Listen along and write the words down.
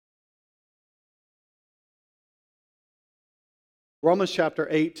Romans chapter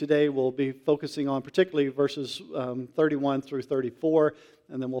 8 today we'll be focusing on particularly verses 31 through 34,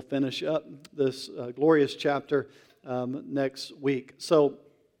 and then we'll finish up this glorious chapter next week. So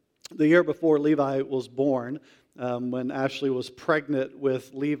the year before Levi was born, when Ashley was pregnant with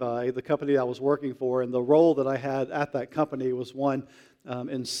Levi, the company I was working for, and the role that I had at that company was one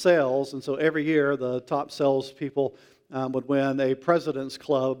in sales. And so every year the top salespeople would win a President's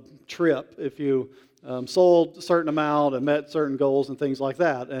Club trip if you sold a certain amount and met certain goals and things like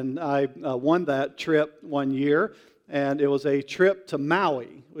that. And I won that trip one year, and it was a trip to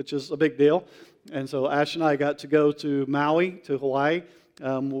Maui, which is a big deal. And so Ash and I got to go to Maui, to Hawaii,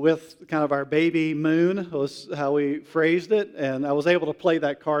 with kind of our baby moon, was how we phrased it. And I was able to play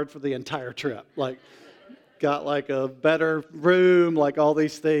that card for the entire trip. Got like a better room, like all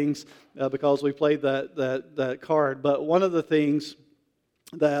these things, because we played that card. But one of the things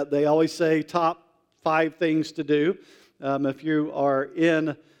that they always say, top 5 things to do if you are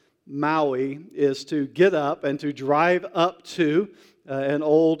in Maui, is to get up and to drive up to an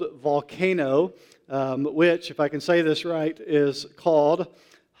old volcano, which, if I can say this right, is called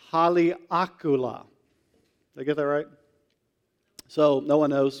Haleakala. Did I get that right? So no one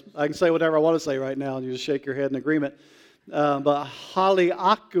knows. I can say whatever I want to say right now, and you just shake your head in agreement. But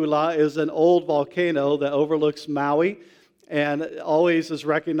Haleakala is an old volcano that overlooks Maui, and always is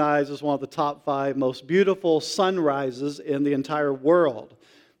recognized as one of the top 5 most beautiful sunrises in the entire world.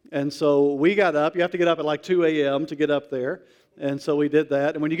 And so we got up. You have to get up at like 2 a.m. to get up there. And so we did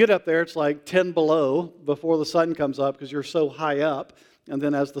that. And when you get up there, it's like 10 below before the sun comes up because you're so high up. And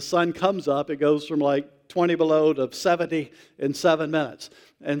then as the sun comes up, it goes from like 20 below to 70 in 7 minutes.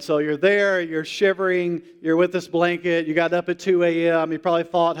 And so you're there, you're shivering, you're with this blanket, you got up at 2 a.m., you probably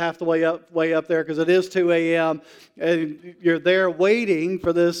fought half the way up there because it is 2 a.m., and you're there waiting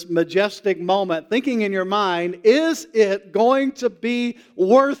for this majestic moment, thinking in your mind, is it going to be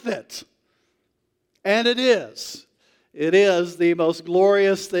worth it? And it is. It is the most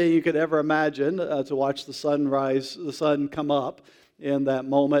glorious thing you could ever imagine, to watch the sun come up in that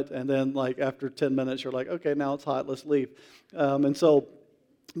moment, and then like after 10 minutes, you're like, okay, now it's hot, let's leave.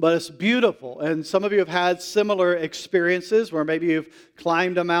 But it's beautiful, and some of you have had similar experiences where maybe you've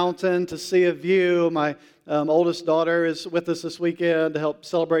climbed a mountain to see a view. My oldest daughter is with us this weekend to help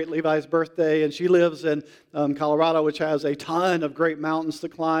celebrate Levi's birthday, and she lives in Colorado, which has a ton of great mountains to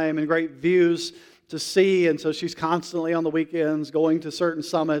climb and great views to see, and so she's constantly on the weekends going to certain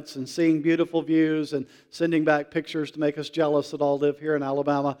summits and seeing beautiful views and sending back pictures to make us jealous that all live here in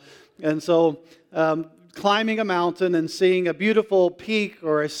Alabama. And so climbing a mountain and seeing a beautiful peak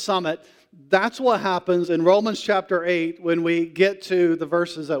or a summit, that's what happens in Romans chapter 8 when we get to the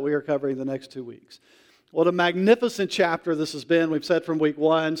verses that we are covering the next 2 weeks. What a magnificent chapter this has been. We've said from week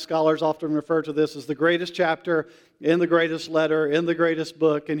 1, scholars often refer to this as the greatest chapter in the greatest letter, in the greatest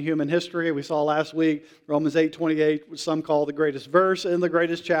book in human history. We saw last week Romans 8:28, which some call the greatest verse in the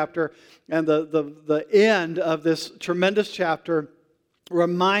greatest chapter. And the end of this tremendous chapter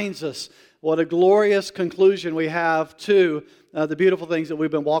reminds us what a glorious conclusion we have to the beautiful things that we've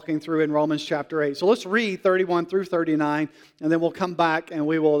been walking through in Romans chapter 8. So let's read 31 through 39, and then we'll come back and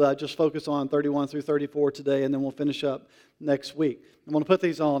we will just focus on 31 through 34 today, and then we'll finish up next week. I'm going to put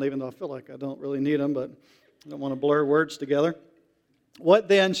these on, even though I feel like I don't really need them, but I don't want to blur words together. What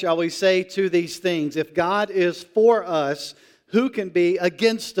then shall we say to these things? If God is for us, who can be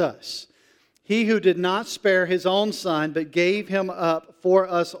against us? He who did not spare his own son, but gave him up for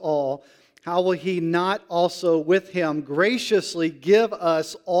us all, how will he not also with him graciously give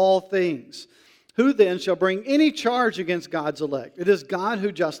us all things? Who then shall bring any charge against God's elect? It is God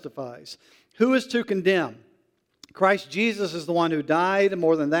who justifies. Who is to condemn? Christ Jesus is the one who died, and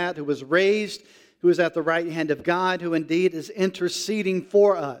more than that, who was raised, who is at the right hand of God, who indeed is interceding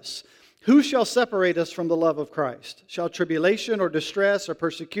for us. Who shall separate us from the love of Christ? Shall tribulation or distress or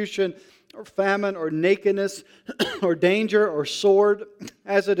persecution or famine or nakedness or danger or sword?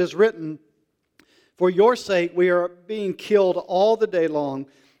 As it is written, for your sake we are being killed all the day long.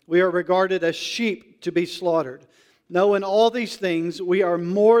 We are regarded as sheep to be slaughtered. No, in all these things we are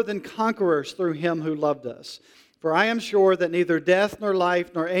more than conquerors through him who loved us. For I am sure that neither death nor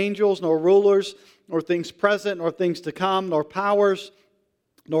life, nor angels, nor rulers, nor things present, nor things to come, nor powers,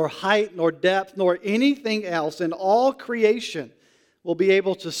 nor height, nor depth, nor anything else in all creation will be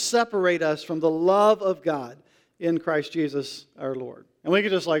able to separate us from the love of God in Christ Jesus our Lord. And we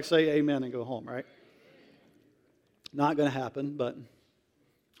could just say amen and go home, right? Not going to happen, but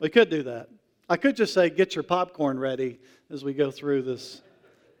we could do that. I could just say, get your popcorn ready as we go through this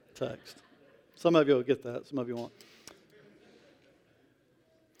text. Some of you will get that, some of you won't.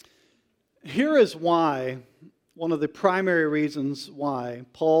 Here is why one of the primary reasons why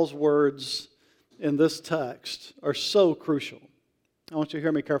Paul's words in this text are so crucial. I want you to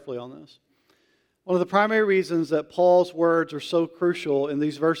hear me carefully on this. One of the primary reasons that Paul's words are so crucial in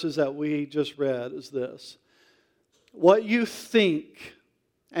these verses that we just read is this. What you think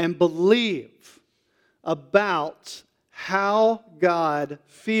and believe about how God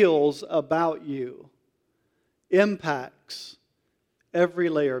feels about you impacts every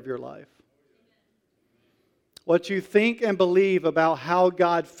layer of your life. What you think and believe about how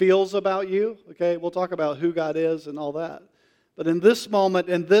God feels about you, okay, we'll talk about who God is and all that. But in this moment,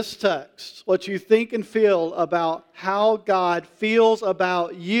 in this text, what you think and feel about how God feels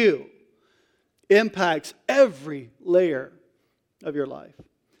about you impacts every layer of your life.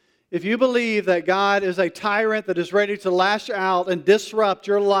 If you believe that God is a tyrant that is ready to lash out and disrupt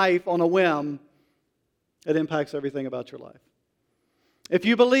your life on a whim, it impacts everything about your life. If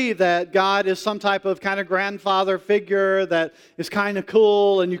you believe that God is some type of kind of grandfather figure that is kind of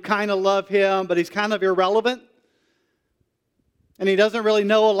cool and you kind of love him, but he's kind of irrelevant, and he doesn't really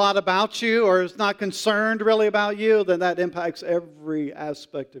know a lot about you or is not concerned really about you, then that impacts every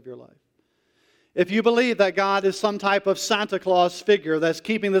aspect of your life. If you believe that God is some type of Santa Claus figure that's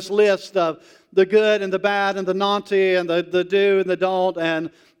keeping this list of the good and the bad and the naughty and the do and the don't,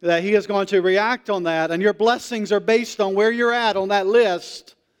 and that he is going to react on that, and your blessings are based on where you're at on that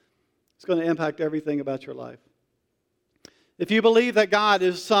list, it's going to impact everything about your life. If you believe that God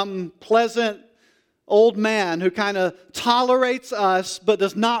is some pleasant old man who kind of tolerates us but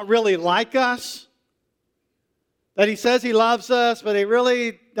does not really like us, that he says he loves us but he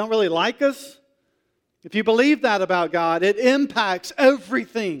really don't really like us, if you believe that about God, it impacts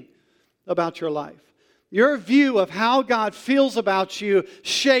everything about your life. Your view of how God feels about you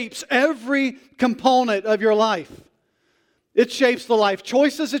shapes every component of your life. It shapes the life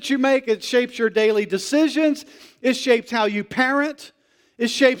choices that you make. It shapes your daily decisions. It shapes how you parent. It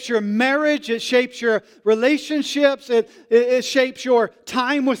shapes your marriage. It shapes your relationships. It shapes your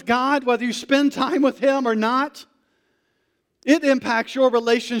time with God, whether you spend time with Him or not. It impacts your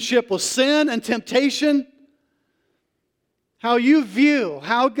relationship with sin and temptation. How you view,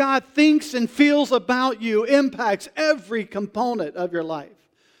 how God thinks and feels about you impacts every component of your life.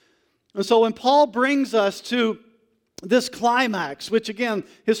 And so when Paul brings us to this climax, which again,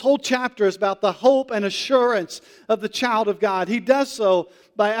 his whole chapter is about the hope and assurance of the child of God, he does so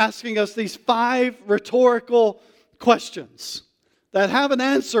by asking us these 5 rhetorical questions that have an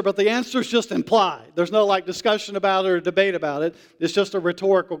answer, but the answer is just implied. There's no discussion about it or debate about it. It's just a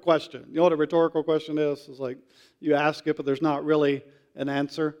rhetorical question. You know what a rhetorical question is? It's like you ask it, but there's not really an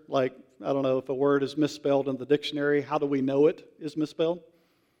answer. Like, I don't know, if a word is misspelled in the dictionary, how do we know it is misspelled?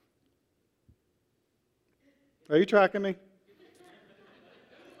 Are you tracking me?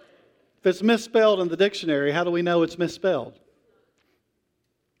 If it's misspelled in the dictionary, how do we know it's misspelled?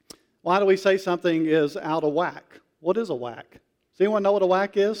 Why do we say something is out of whack? What is a whack? Does anyone know what a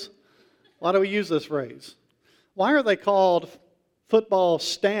whack is? Why do we use this phrase? Why are they called football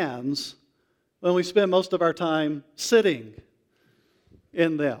stands when we spend most of our time sitting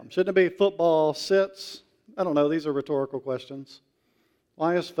in them? Shouldn't it be football sits? I don't know. These are rhetorical questions.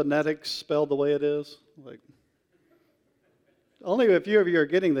 Why is phonetics spelled the way it is? Only a few of you are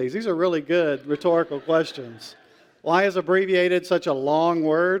getting these. These are really good rhetorical questions. Why is abbreviated such a long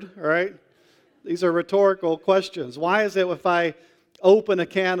word, right? These are rhetorical questions. Why is it if I open a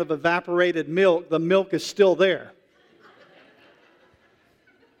can of evaporated milk, the milk is still there?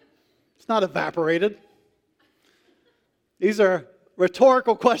 It's not evaporated. These are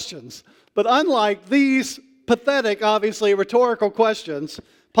rhetorical questions. But unlike these pathetic, obviously, rhetorical questions,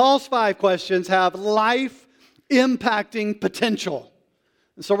 Paul's 5 questions have life-impacting potential.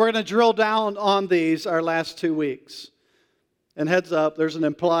 And so we're going to drill down on these our last 2 weeks. And heads up, there's an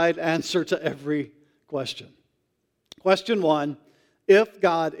implied answer to every question. Question 1, if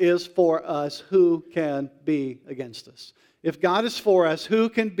God is for us, who can be against us? If God is for us, who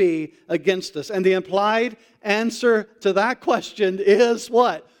can be against us? And the implied answer to that question is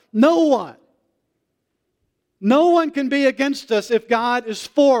what? No one. No one can be against us if God is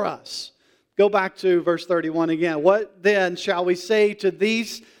for us. Go back to verse 31 again. What then shall we say to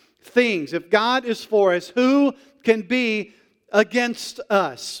these things? If God is for us, who can be against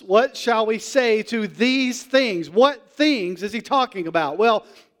us? What shall we say to these things? What things is he talking about? Well,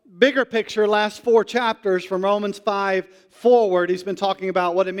 bigger picture, last 4 chapters from Romans 5 forward, he's been talking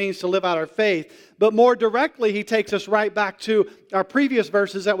about what it means to live out our faith. But more directly, he takes us right back to our previous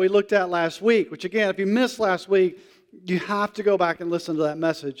verses that we looked at last week, which again, if you missed last week, you have to go back and listen to that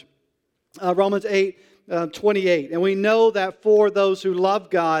message. Romans 8, 28. And we know that for those who love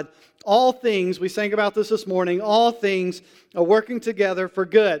God, all things, we sang about this morning, all things are working together for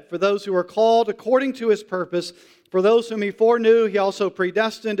good. For those who are called according to His purpose, for those whom He foreknew, He also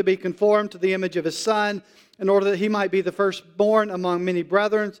predestined to be conformed to the image of His Son, in order that He might be the firstborn among many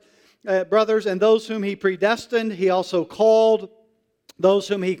brothers. And those whom He predestined, He also called. Those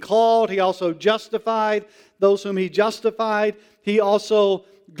whom He called, He also justified. Those whom He justified, He also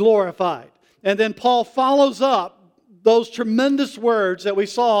glorified. And then Paul follows up those tremendous words that we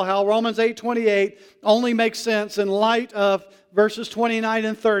saw, how Romans 8:28 only makes sense in light of verses 29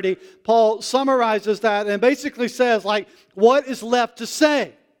 and 30. Paul summarizes that and basically says, like, what is left to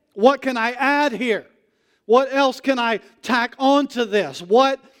say? What can I add here? What else can I tack onto this?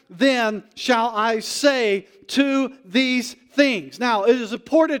 What then shall I say to these things? Now, it is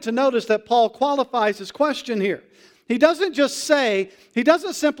important to notice that Paul qualifies his question here. He doesn't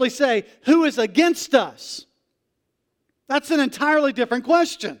simply say, who is against us? That's an entirely different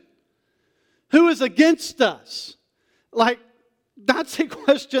question. Who is against us? Like, that's a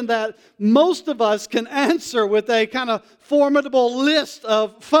question that most of us can answer with a kind of formidable list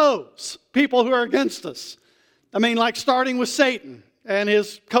of foes, people who are against us. I mean, like starting with Satan and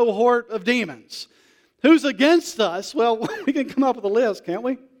his cohort of demons. Who's against us? Well, we can come up with a list, can't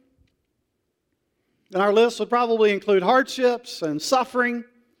we? And our list would probably include hardships and suffering,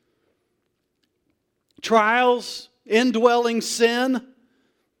 trials, indwelling sin,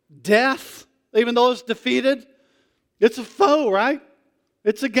 death, even though it's defeated. It's a foe, right?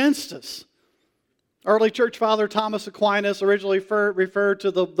 It's against us. Early church father Thomas Aquinas originally referred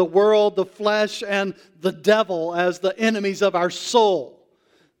to the world, the flesh, and the devil as the enemies of our soul.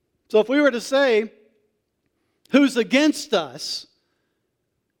 So if we were to say, who's against us?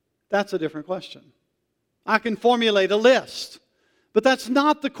 That's a different question. I can formulate a list, but that's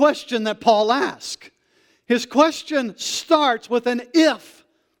not the question that Paul asked. His question starts with an if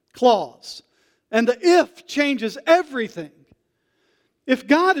clause, and the if changes everything. If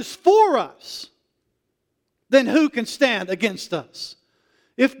God is for us, then who can stand against us?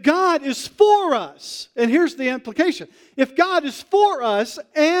 If God is for us, and here's the implication, if God is for us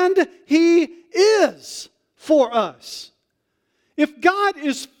and He is for us, if God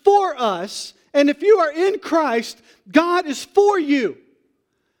is for us, and if you are in Christ, God is for you.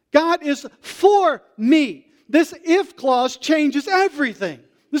 God is for me. This if clause changes everything.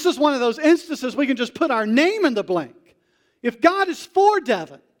 This is one of those instances we can just put our name in the blank. If God is for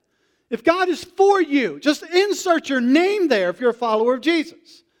Devin, if God is for you, just insert your name there if you're a follower of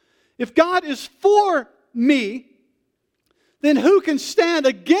Jesus. If God is for me, then who can stand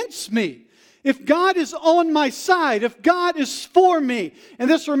against me? If God is on my side, if God is for me, and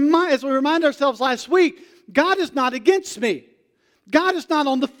this as we remind ourselves last week, God is not against me. God is not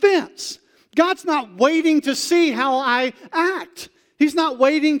on the fence. God's not waiting to see how I act. He's not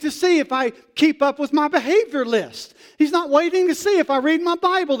waiting to see if I keep up with my behavior list. He's not waiting to see if I read my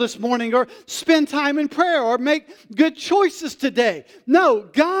Bible this morning or spend time in prayer or make good choices today. No,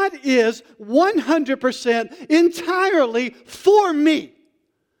 God is 100% entirely for me.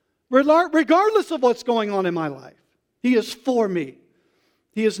 Regardless of what's going on in my life, He is for me.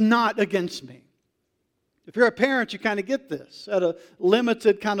 He is not against me. If you're a parent, you kind of get this at a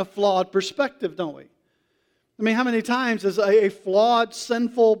limited, kind of flawed perspective, don't we? I mean, how many times as a flawed,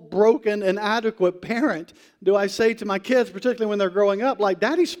 sinful, broken, inadequate parent do I say to my kids, particularly when they're growing up, like,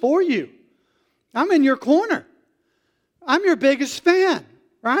 Daddy's for you. I'm in your corner. I'm your biggest fan,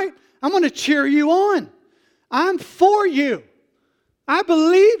 right? I'm going to cheer you on. I'm for you. I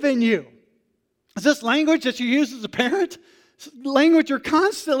believe in you. Is this language that you use as a parent? Language you're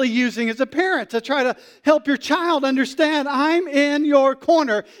constantly using as a parent to try to help your child understand I'm in your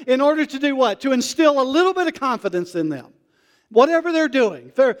corner in order to do what? To instill a little bit of confidence in them. Whatever they're doing.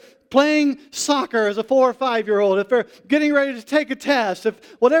 If they're playing soccer as a 4 or 5-year-old, if they're getting ready to take a test,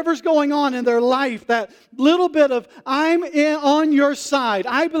 if whatever's going on in their life, that little bit of I'm on your side.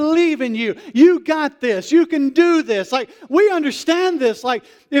 I believe in you. You got this. You can do this. Like, we understand this. Like,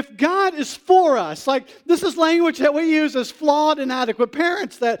 if God is for us, like, this is language that we use as flawed, inadequate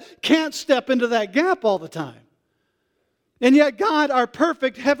parents that can't step into that gap all the time. And yet God, our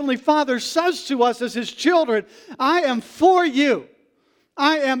perfect Heavenly Father, says to us as His children, I am for you.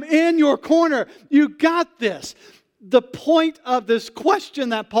 I am in your corner. You got this. The point of this question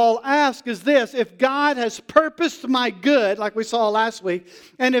that Paul asks is this: if God has purposed my good, like we saw last week,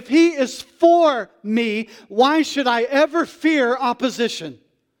 and if He is for me, why should I ever fear opposition?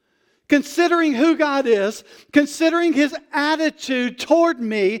 Considering who God is, considering His attitude toward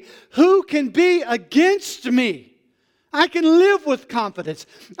me, who can be against me? I can live with confidence.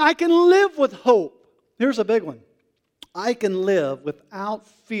 I can live with hope. Here's a big one. I can live without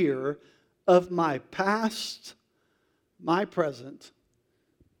fear of my past, my present,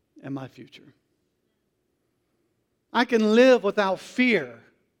 and my future. I can live without fear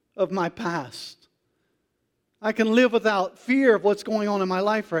of my past. I can live without fear of what's going on in my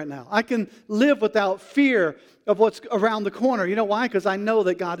life right now. I can live without fear of what's around the corner. You know why? Because I know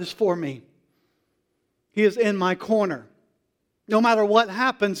that God is for me. He is in my corner. No matter what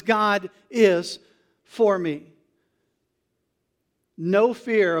happens, God is for me. No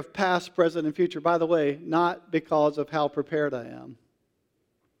fear of past, present, and future. By the way, not because of how prepared I am.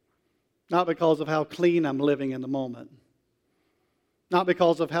 Not because of how clean I'm living in the moment. Not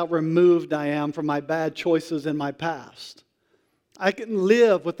because of how removed I am from my bad choices in my past. I can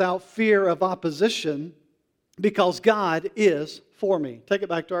live without fear of opposition because God is for me. Take it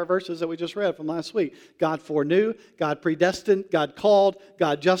back to our verses that we just read from last week. God foreknew, God predestined, God called,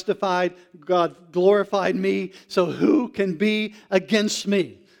 God justified, God glorified me. So who can be against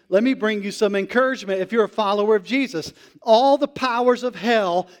me? Let me bring you some encouragement if you're a follower of Jesus. All the powers of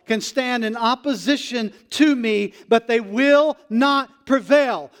hell can stand in opposition to me, but they will not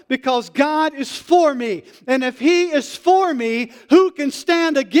prevail because God is for me. And if He is for me, who can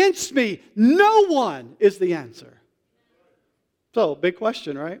stand against me? No one is the answer. So, big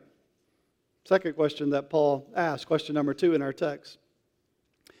question, right? Second question that Paul asked, question number 2 in our text.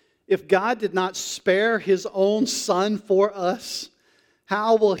 If God did not spare His own Son for us,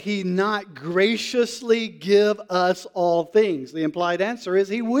 how will He not graciously give us all things? The implied answer is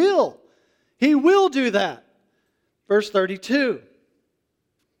He will. He will do that. Verse 32.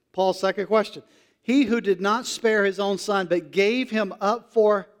 Paul's second question. He who did not spare His own Son, but gave Him up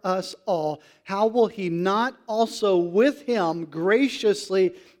for us all, how will He not also with Him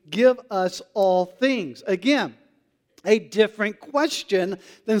graciously give us all things? Again, a different question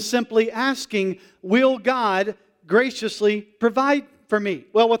than simply asking, will God graciously provide for me?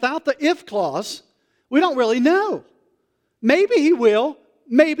 Well, without the if clause, we don't really know. Maybe He will,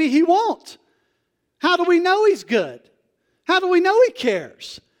 maybe He won't. How do we know He's good? How do we know He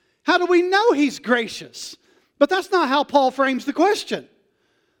cares? How do we know He's gracious? But that's not how Paul frames the question.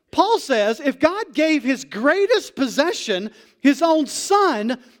 Paul says, if God gave His greatest possession, His own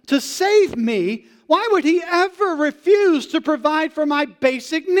Son, to save me, why would He ever refuse to provide for my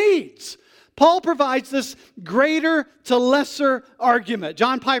basic needs? Paul provides this greater to lesser argument.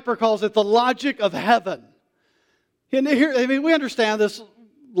 John Piper calls it the logic of heaven. And here, we understand this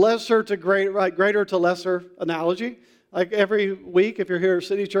lesser to greater, right, greater to lesser analogy. Like every week, if you're here at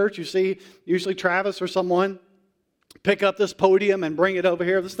City Church, you see usually Travis or someone pick up this podium and bring it over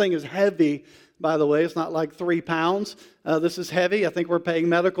here. This thing is heavy, by the way. It's not like 3 pounds. This is heavy. I think we're paying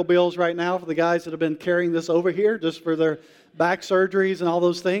medical bills right now for the guys that have been carrying this over here just for their back surgeries and all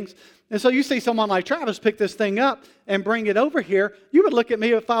those things. And so you see someone like Travis pick this thing up and bring it over here. You would look at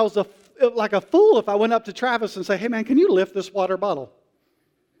me if I was like a fool if I went up to Travis and say, hey man, can you lift this water bottle?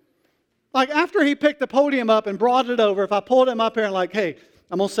 Like after he picked the podium up and brought it over, if I pulled him up here and like, hey,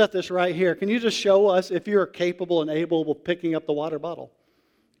 I'm going to set this right here. Can you just show us if you're capable and able of picking up the water bottle?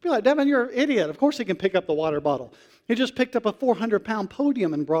 You'd be like, Devin, you're an idiot. Of course he can pick up the water bottle. He just picked up a 400-pound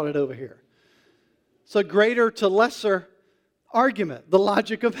podium and brought it over here. It's a greater to lesser argument, the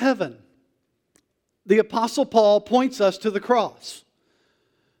logic of heaven. The Apostle Paul points us to the cross.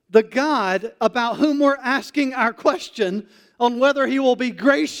 The God about whom we're asking our question on whether He will be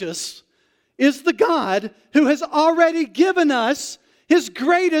gracious is the God who has already given us His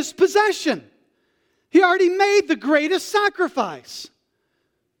greatest possession. He already made the greatest sacrifice.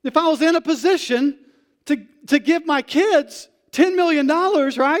 If I was in a position to give my kids $10 million,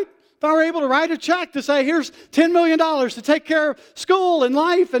 right? If I were able to write a check to say, here's $10 million to take care of school and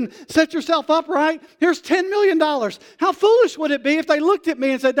life and set yourself up right, here's $10 million. How foolish would it be if they looked at me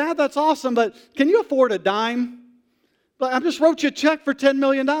and said, Dad, that's awesome, but can you afford a dime? But I just wrote you a check for $10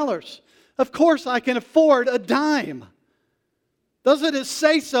 million. Of course I can afford a dime. Doesn't it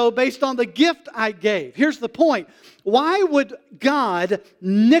say so based on the gift I gave? Here's the point. Why would God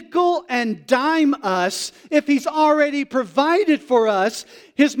nickel and dime us if He's already provided for us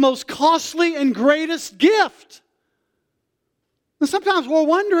His most costly and greatest gift? And sometimes we're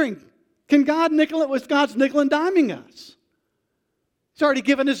wondering, can God nickel it with God's nickel and diming us? He's already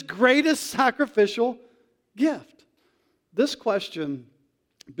given His greatest sacrificial gift. This question,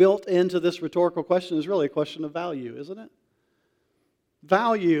 built into this rhetorical question, is really a question of value, isn't it?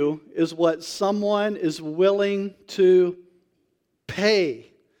 Value is what someone is willing to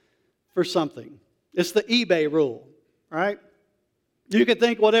pay for something. It's the eBay rule, right? You could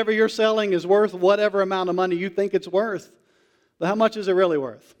think whatever you're selling is worth whatever amount of money you think it's worth. But how much is it really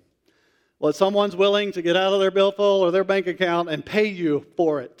worth? what someone's willing to get out of their billfold or their bank account and pay you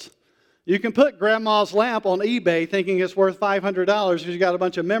for it. You can put grandma's lamp on eBay thinking it's worth $500 because you got a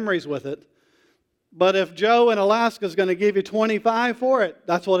bunch of memories with it. But if Joe in Alaska is going to give you $25 for it,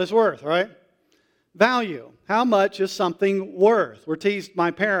 that's what it's worth, right? Value. How much is something worth? We're teased my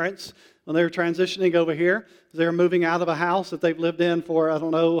parents when they were transitioning over here. They were moving out of a house that they've lived in for,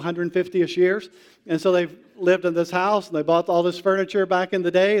 150-ish years. And so they've lived in this house, and they bought all this furniture back in the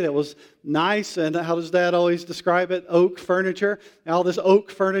day that was nice. And how does Dad always describe it? Oak furniture. And all this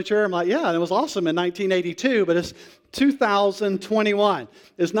oak furniture. I'm like, yeah, and it was awesome in 1982, but it's 2021.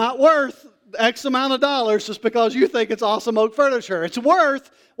 It's not worth X amount of dollars just because you think it's awesome oak furniture. It's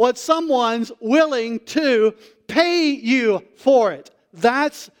worth what someone's willing to pay you for it.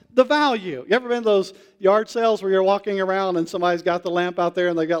 That's the value. You ever been to those yard sales where you're walking around and somebody's got the lamp out there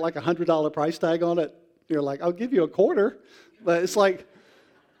and they got like a $100 price tag on it? You're like, I'll give you a quarter. But it's like,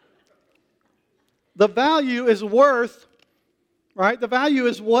 the value is worth, right? The value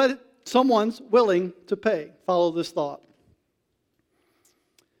is what someone's willing to pay. Follow this thought.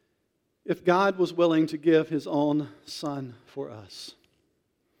 If God was willing to give His own Son for us,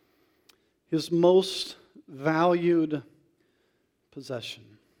 His most valued possession,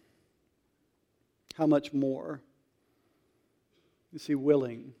 how much more is He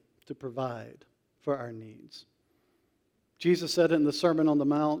willing to provide for our needs? Jesus said in the Sermon on the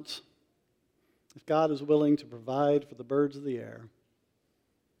Mount, if God is willing to provide for the birds of the air,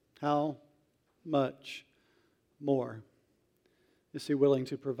 how much more is He willing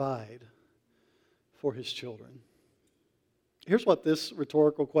to provide for His children? Here's what this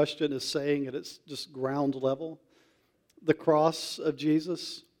rhetorical question is saying at its just ground level. The cross of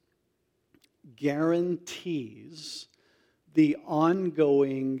Jesus guarantees the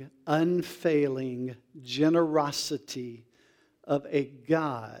ongoing, unfailing generosity of a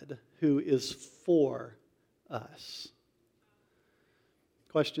God who is for us.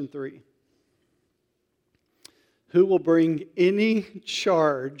 Question 3. Who will bring any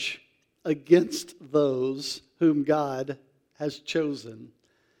charge against those whom God has chosen?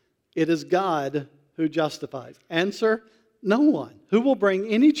 It is God who justifies. Answer, no one. Who will bring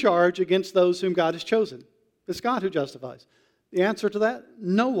any charge against those whom God has chosen? It's God who justifies. The answer to that,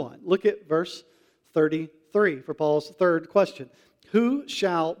 no one. Look at verse 33 for Paul's third question. Who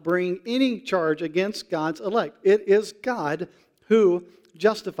shall bring any charge against God's elect? It is God who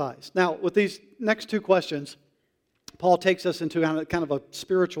justifies. Now, with these next two questions, Paul takes us into kind of a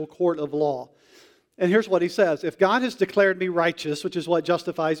spiritual court of law. And here's what he says. If God has declared me righteous, which is what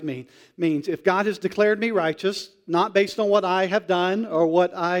justifies me, means if God has declared me righteous, not based on what I have done or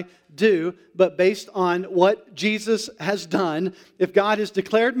what I do, but based on what Jesus has done, if God has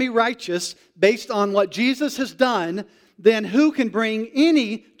declared me righteous based on what Jesus has done, then who can bring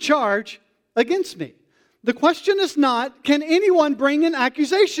any charge against me? The question is not, can anyone bring an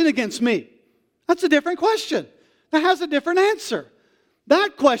accusation against me? That's a different question. That has a different answer.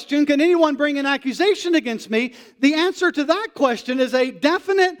 That question, can anyone bring an accusation against me? The answer to that question is a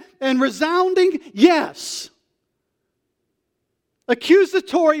definite and resounding yes.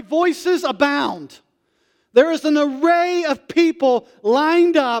 Accusatory voices abound. There is an array of people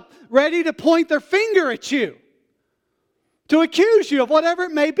lined up ready to point their finger at you, to accuse you of whatever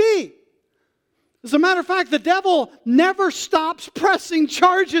it may be. As a matter of fact, the devil never stops pressing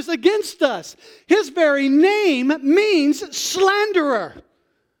charges against us. His very name means slanderer,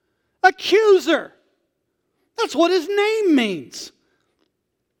 accuser. That's what his name means.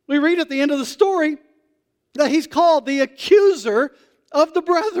 We read at the end of the story that he's called the accuser of the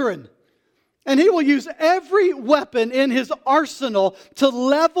brethren. And he will use every weapon in his arsenal to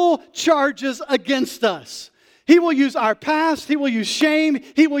level charges against us. He will use our past. He will use shame.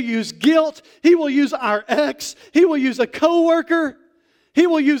 He will use guilt. He will use our ex. He will use a coworker. He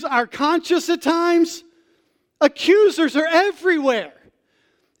will use our conscience at times. Accusers are everywhere.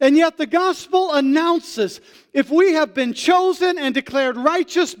 And yet the gospel announces, if we have been chosen and declared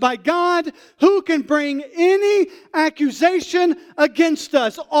righteous by God, who can bring any accusation against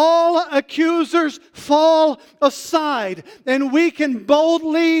us? All accusers fall aside, and we can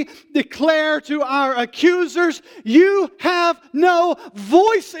boldly declare to our accusers, you have no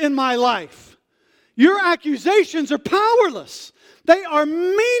voice in my life. Your accusations are powerless. They are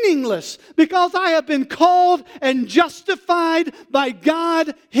meaningless because I have been called and justified by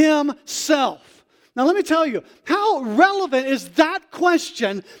God Himself. Now let me tell you, how relevant is that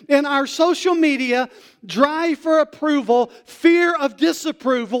question in our social media, drive for approval, fear of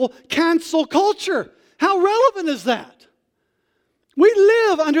disapproval, cancel culture? How relevant is that? We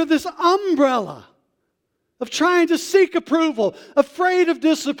live under this umbrella of trying to seek approval, afraid of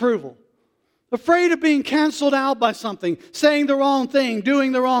disapproval. Afraid of being canceled out by something, saying the wrong thing,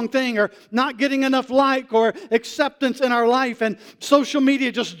 doing the wrong thing, or not getting enough like or acceptance in our life. And social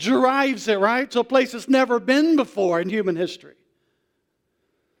media just drives it, right, to a place it's never been before in human history.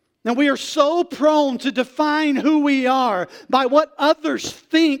 Now, we are so prone to define who we are by what others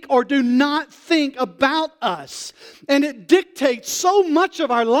think or do not think about us. And it dictates so much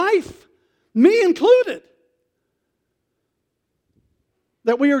of our life, me included,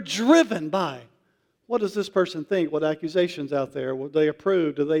 that we are driven by what does this person think? What accusations out there? Will they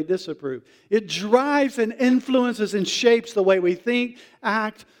approve? Do they disapprove? It drives and influences and shapes the way we think,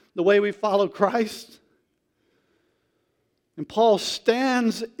 act, the way we follow Christ. And Paul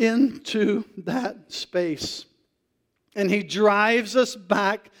stands into that space. And he drives us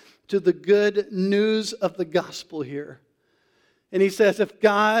back to the good news of the gospel here. And he says, if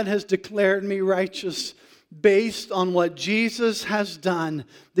God has declared me righteous based on what Jesus has done,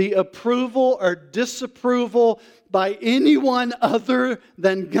 the approval or disapproval by anyone other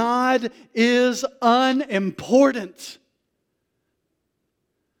than God is unimportant.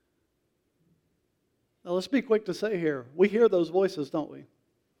 Now let's be quick to say here, we hear those voices, don't we?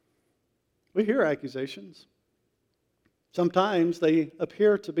 We hear accusations. Sometimes they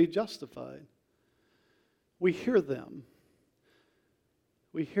appear to be justified. We hear them.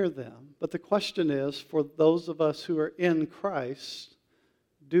 We hear them. But the question is, for those of us who are in Christ,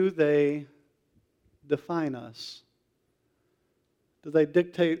 do they define us? Do they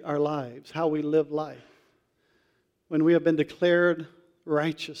dictate our lives, how we live life? When we have been declared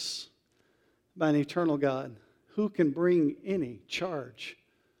righteous by an eternal God, who can bring any charge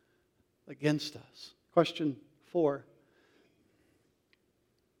against us? Question 4.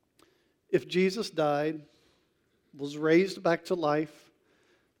 If Jesus died, was raised back to life,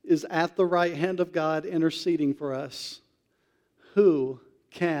 is at the right hand of God interceding for us, who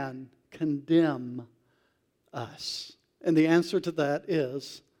can condemn us? And the answer to that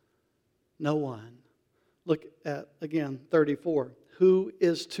is no one. Look at, again, 34. Who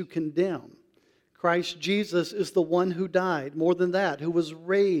is to condemn? Christ Jesus is the one who died. More than that, who was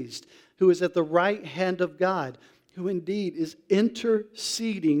raised, who is at the right hand of God, who indeed is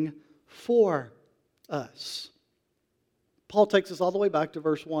interceding for us. Paul takes us all the way back to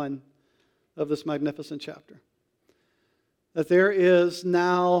verse 1 of this magnificent chapter. That there is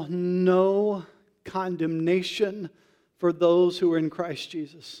now no condemnation for those who are in Christ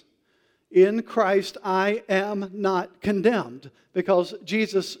Jesus. In Christ I am not condemned because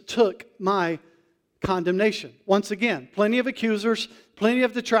Jesus took my condemnation. Once again, plenty of accusers, plenty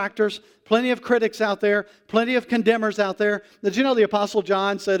of detractors, plenty of critics out there, plenty of condemners out there. Did you know the Apostle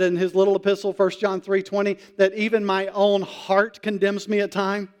John said in his little epistle, 1 John 3:20, that even my own heart condemns me at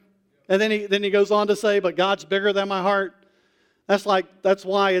times? And then he goes on to say, but God's bigger than my heart. That's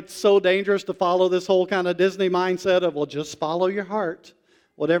why it's so dangerous to follow this whole kind of Disney mindset of, well, just follow your heart.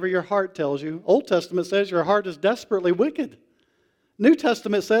 Whatever your heart tells you. Old Testament says your heart is desperately wicked. New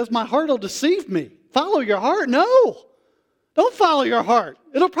Testament says my heart will deceive me. Follow your heart? No. Don't follow your heart.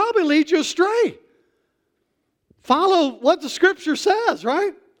 It'll probably lead you astray. Follow what the Scripture says,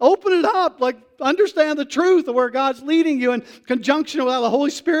 right? Open it up. Understand the truth of where God's leading you in conjunction with how the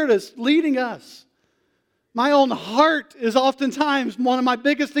Holy Spirit is leading us. My own heart is oftentimes one of my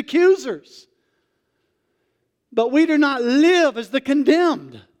biggest accusers. But we do not live as the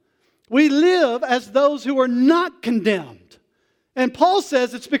condemned. We live as those who are not condemned. And Paul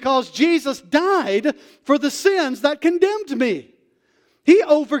says it's because Jesus died for the sins that condemned me. He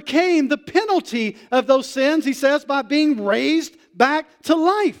overcame the penalty of those sins, he says, by being raised back to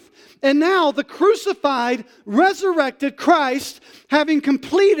life. And now the crucified, resurrected Christ, having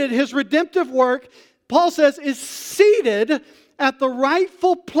completed his redemptive work, Paul says, is seated at the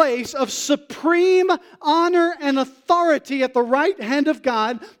rightful place of supreme honor and authority at the right hand of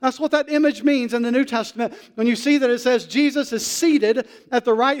God. That's what that image means in the New Testament. When you see that it says Jesus is seated at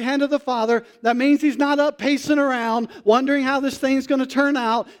the right hand of the Father, that means he's not up pacing around, wondering how this thing's going to turn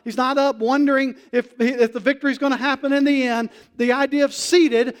out. He's not up wondering if the victory's going to happen in the end. The idea of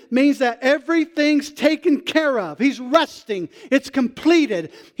seated means that everything's taken care of. He's resting. It's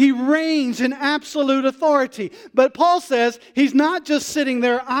completed. He reigns in absolute authority. But Paul says he's not just sitting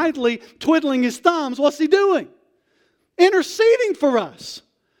there idly twiddling his thumbs. What's he doing? Interceding for us.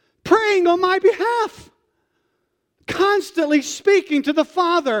 Praying on my behalf. Constantly speaking to the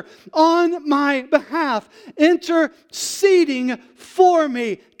Father on my behalf. Interceding for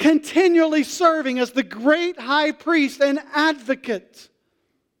me. Continually serving as the great high priest and advocate.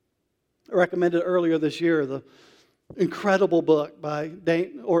 I recommended earlier this year the incredible book by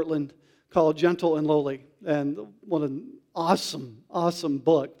Dane Ortland called Gentle and Lowly. And one of awesome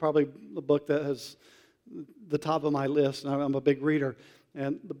book. Probably the book that has the top of my list, and I'm a big reader.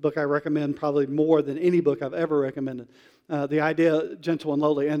 And the book I recommend probably more than any book I've ever recommended. The Idea, Gentle and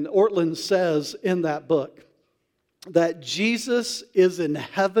Lowly. And Ortlund says in that book that Jesus is in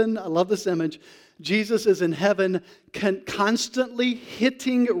heaven. I love this image. Jesus is in heaven constantly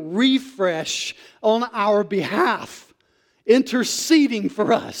hitting refresh on our behalf, interceding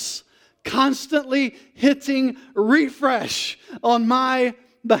for us, constantly hitting refresh on my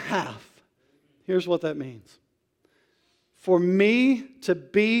behalf. Here's what that means. For me to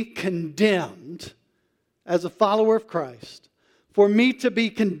be condemned as a follower of Christ, for me to be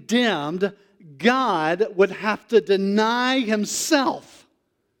condemned, God would have to deny himself.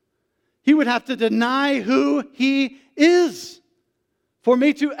 He would have to deny who he is for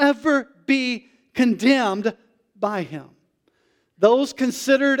me to ever be condemned by him. Those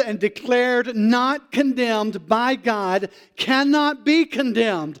considered and declared not condemned by God cannot be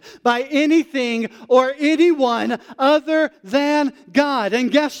condemned by anything or anyone other than God.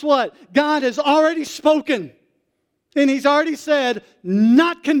 And guess what? God has already spoken. And he's already said,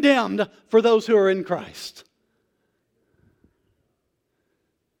 not condemned for those who are in Christ.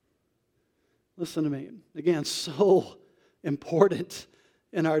 Listen to me. Again, so important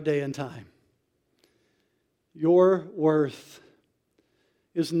in our day and time. Your worth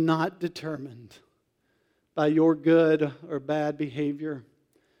is not determined by your good or bad behavior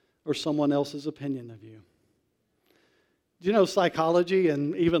or someone else's opinion of you. Do you know psychology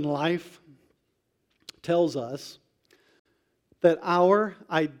and even life tells us that our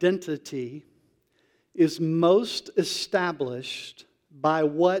identity is most established by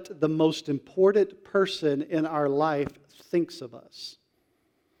what the most important person in our life thinks of us.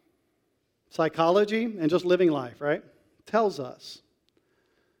 Psychology and just living life, right, tells us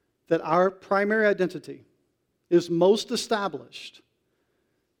that our primary identity is most established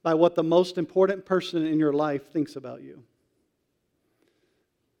by what the most important person in your life thinks about you.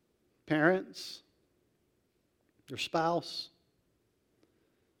 Parents, your spouse,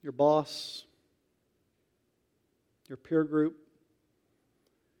 your boss, your peer group.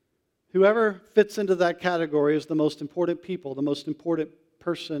 Whoever fits into that category is the most important people, the most important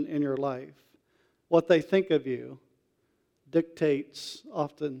person in your life. What they think of you dictates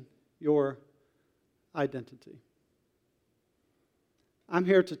often your identity. I'm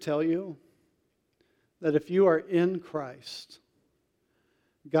here to tell you that if you are in Christ,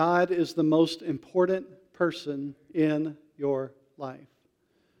 God is the most important person in your life.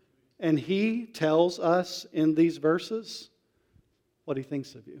 And he tells us in these verses what he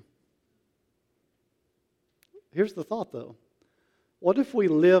thinks of you. Here's the thought, though. What if we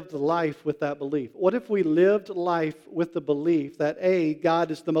lived life with that belief? What if we lived life with the belief that A,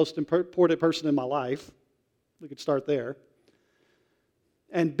 God is the most important person in my life? We could start there.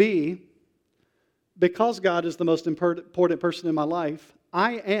 And B, because God is the most important person in my life,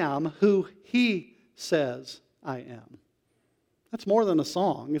 I am who he says I am. That's more than a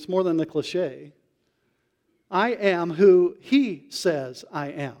song. It's more than a cliche. I am who he says I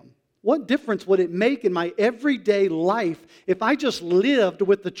am. What difference would it make in my everyday life if I just lived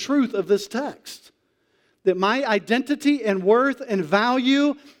with the truth of this text? That my identity and worth and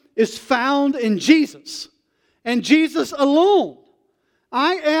value is found in Jesus and Jesus alone.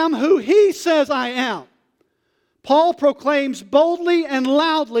 I am who he says I am. Paul proclaims boldly and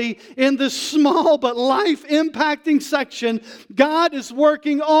loudly in this small but life-impacting section, God is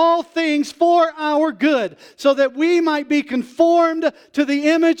working all things for our good so that we might be conformed to the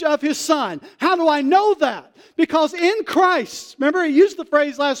image of his Son. How do I know that? Because in Christ, remember he used the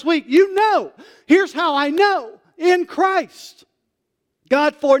phrase last week, you know. Here's how I know. In Christ,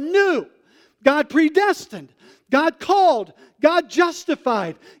 God foreknew, God predestined, God called, God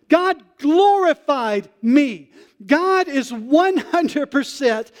justified, God glorified me. God is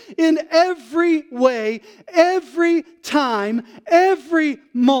 100% in every way, every time, every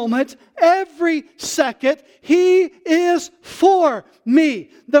moment, every second. He is for me.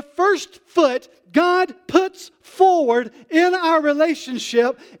 The first foot God puts forward in our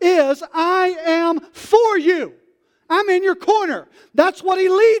relationship is, I am for you. I'm in your corner. That's what he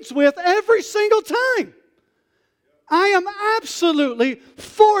leads with every single time. I am absolutely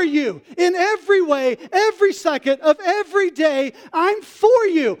for you in every way, every second of every day. I'm for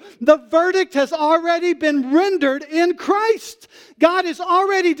you. The verdict has already been rendered in Christ. God has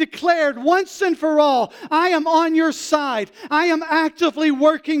already declared once and for all, I am on your side. I am actively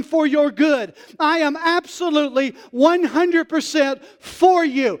working for your good. I am absolutely 100% for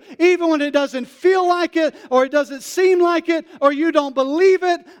you. Even when it doesn't feel like it, or it doesn't seem like it, or you don't believe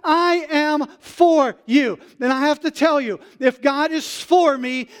it, I am for you. And I have to tell you, if God is for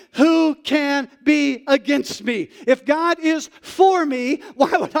me, who can be against me? If God is for me,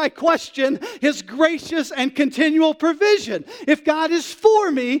 why would I question His gracious and continual provision? If God is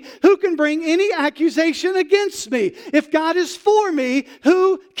for me, who can bring any accusation against me? If God is for me,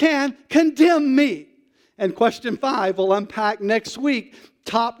 who can condemn me? And question 5 we'll unpack next week.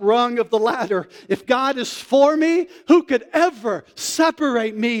 Top rung of the ladder. If God is for me, who could ever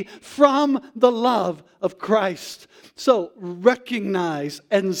separate me from the love of Christ? So recognize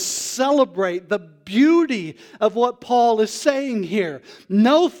and celebrate the beauty of what Paul is saying here.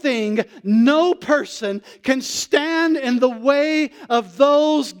 No thing, no person can stand in the way of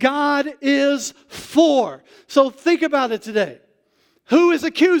those God is for. So think about it today. Who is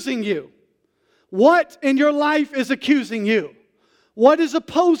accusing you? What in your life is accusing you? What is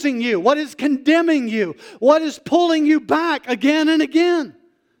opposing you? What is condemning you? What is pulling you back again and again?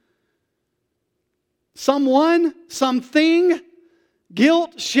 Someone, something,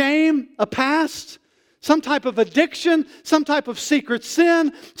 guilt, shame, a past, some type of addiction, some type of secret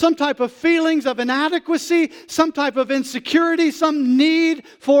sin, some type of feelings of inadequacy, some type of insecurity, some need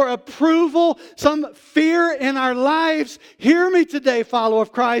for approval, some fear in our lives. Hear me today, follower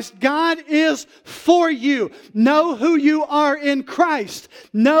of Christ. God is for you. Know who you are in Christ.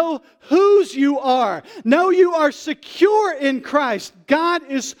 Know whose you are. Know you are secure in Christ. God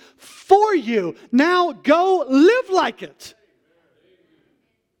is for you. Now go live like it.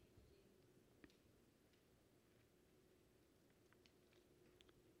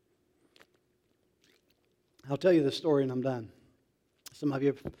 I'll tell you this story and I'm done. Some of you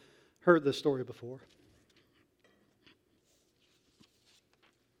have heard this story before.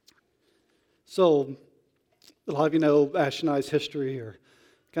 So, a lot of you know Ash and I's history, or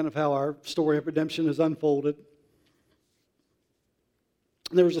kind of how our story of redemption has unfolded.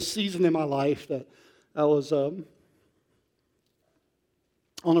 There was a season in my life that I was on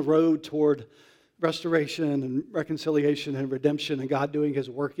a road toward restoration and reconciliation and redemption and God doing His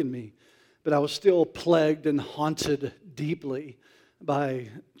work in me. But I was still plagued and haunted deeply by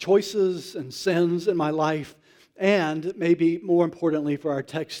choices and sins in my life, and maybe more importantly for our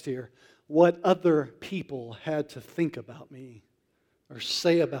text here, what other people had to think about me or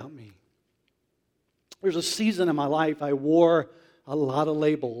say about me. There's a season in my life I wore a lot of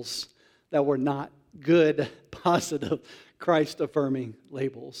labels that were not good, positive, Christ-affirming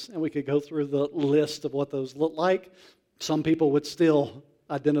labels. And we could go through the list of what those look like. Some people would still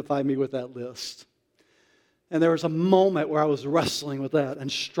identify me with that list. And there was a moment where I was wrestling with that and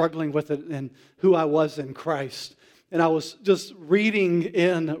struggling with it and who I was in Christ. And I was just reading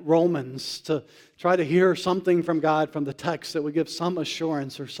in Romans to try to hear something from God from the text that would give some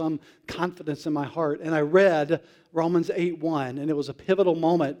assurance or some confidence in my heart. And I read Romans 8:1, and it was a pivotal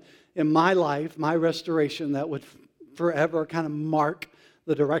moment in my life, my restoration, that would forever kind of mark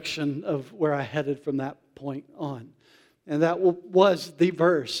the direction of where I headed from that point on. And that was the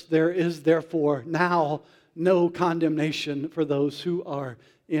verse. There is therefore now no condemnation for those who are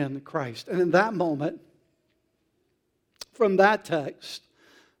in Christ. And in that moment, from that text,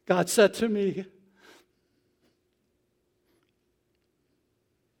 God said to me,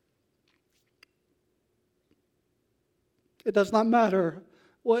 it does not matter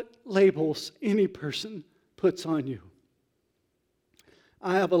what labels any person puts on you.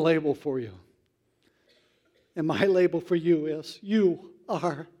 I have a label for you. And my label for you is, you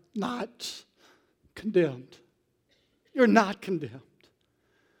are not condemned. You're not condemned.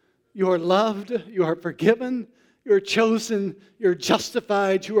 You are loved. You are forgiven. You're chosen. You're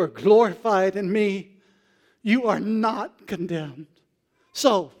justified. You are glorified in me. You are not condemned.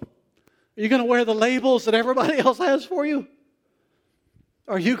 So, are you going to wear the labels that everybody else has for you?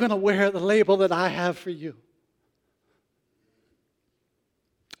 Or are you going to wear the label that I have for you?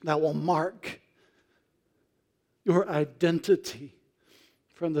 That will mark your identity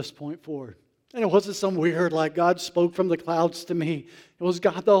from this point forward. And it wasn't some weird, like God spoke from the clouds to me. It was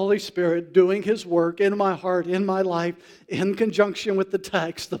God the Holy Spirit doing His work in my heart, in my life, in conjunction with the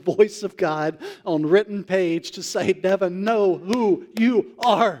text, the voice of God on written page to say, Devin, know who you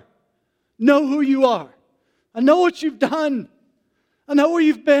are. Know who you are. I know what you've done. I know where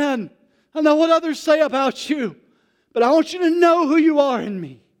you've been. I know what others say about you. But I want you to know who you are in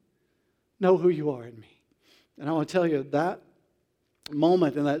me. Know who you are in me. And I want to tell you, that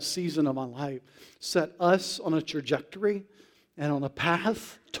moment in that season of my life set us on a trajectory and on a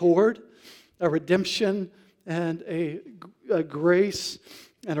path toward a redemption and a grace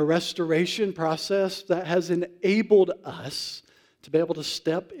and a restoration process that has enabled us to be able to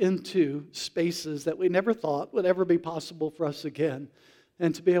step into spaces that we never thought would ever be possible for us again.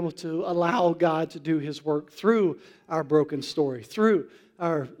 and to be able to allow God to do His work through our broken story, through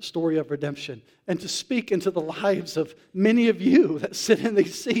our story of redemption, and to speak into the lives of many of you that sit in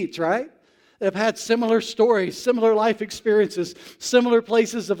these seats, right? That have had similar stories, similar life experiences, similar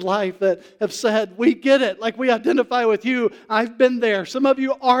places of life that have said, we get it, like we identify with you. I've been there. Some of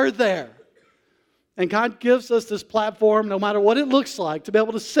you are there. And God gives us this platform, no matter what it looks like, to be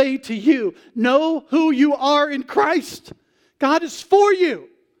able to say to you, know who you are in Christ. God is for you.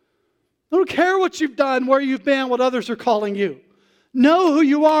 I don't care what you've done, where you've been, what others are calling you. Know who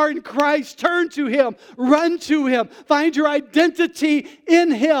you are in Christ. Turn to Him. Run to Him. Find your identity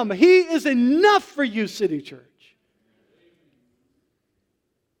in Him. He is enough for you, City Church.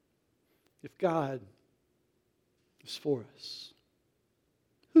 If God is for us,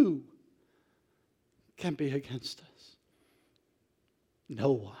 who can be against us?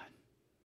 No one.